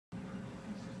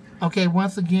Okay,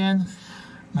 once again,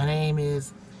 my name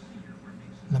is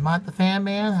Lamont the Fan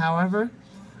Man. However,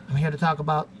 I'm here to talk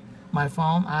about my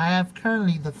phone. I have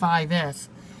currently the 5S,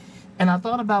 and I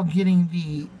thought about getting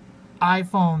the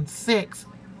iPhone 6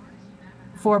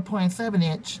 4.7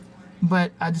 inch,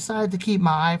 but I decided to keep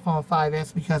my iPhone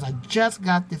 5S because I just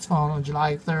got this phone on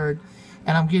July 3rd,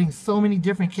 and I'm getting so many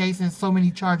different cases, so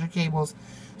many charger cables,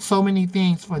 so many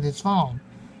things for this phone.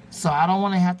 So I don't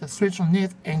want to have to switch from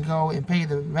this and go and pay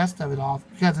the rest of it off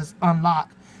because it's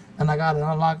unlocked, and I got it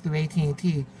unlocked through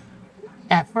AT&T.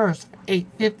 At first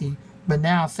 $850, but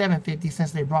now $750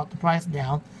 since they brought the price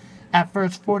down. At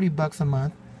first $40 a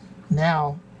month,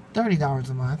 now $30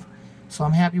 a month. So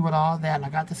I'm happy with all that. I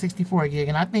got the 64 gig,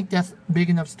 and I think that's big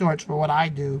enough storage for what I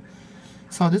do.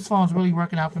 So this phone's really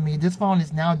working out for me. This phone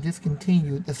is now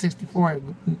discontinued. The 64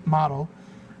 model,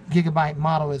 gigabyte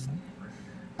model, is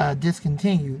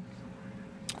discontinued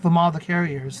from all the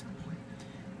carriers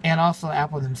and also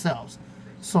Apple themselves.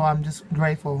 So I'm just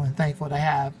grateful and thankful to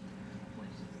have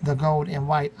the gold and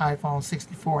white iPhone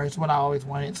 64. It's what I always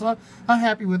wanted. So I'm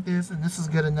happy with this, and this is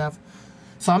good enough.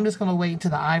 So I'm just going to wait until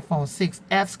the iPhone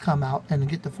 6S come out and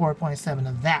get the 4.7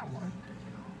 of that one.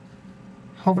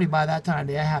 Hopefully by that time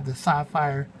they'll have the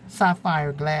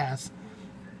sapphire glass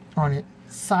on it.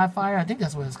 Sapphire, I think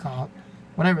that's what it's called.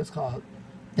 Whatever it's called.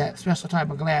 That special type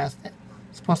of glass that's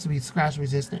supposed to be scratch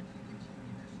resistant.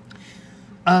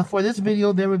 For this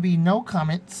video, there would be no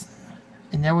comments,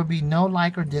 and there would be no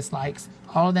like or dislikes.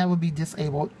 All of that would be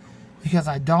disabled because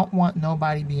I don't want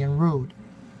nobody being rude.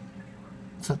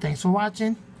 So thanks for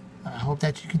watching. I hope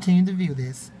that you continue to view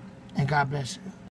this, and God bless you.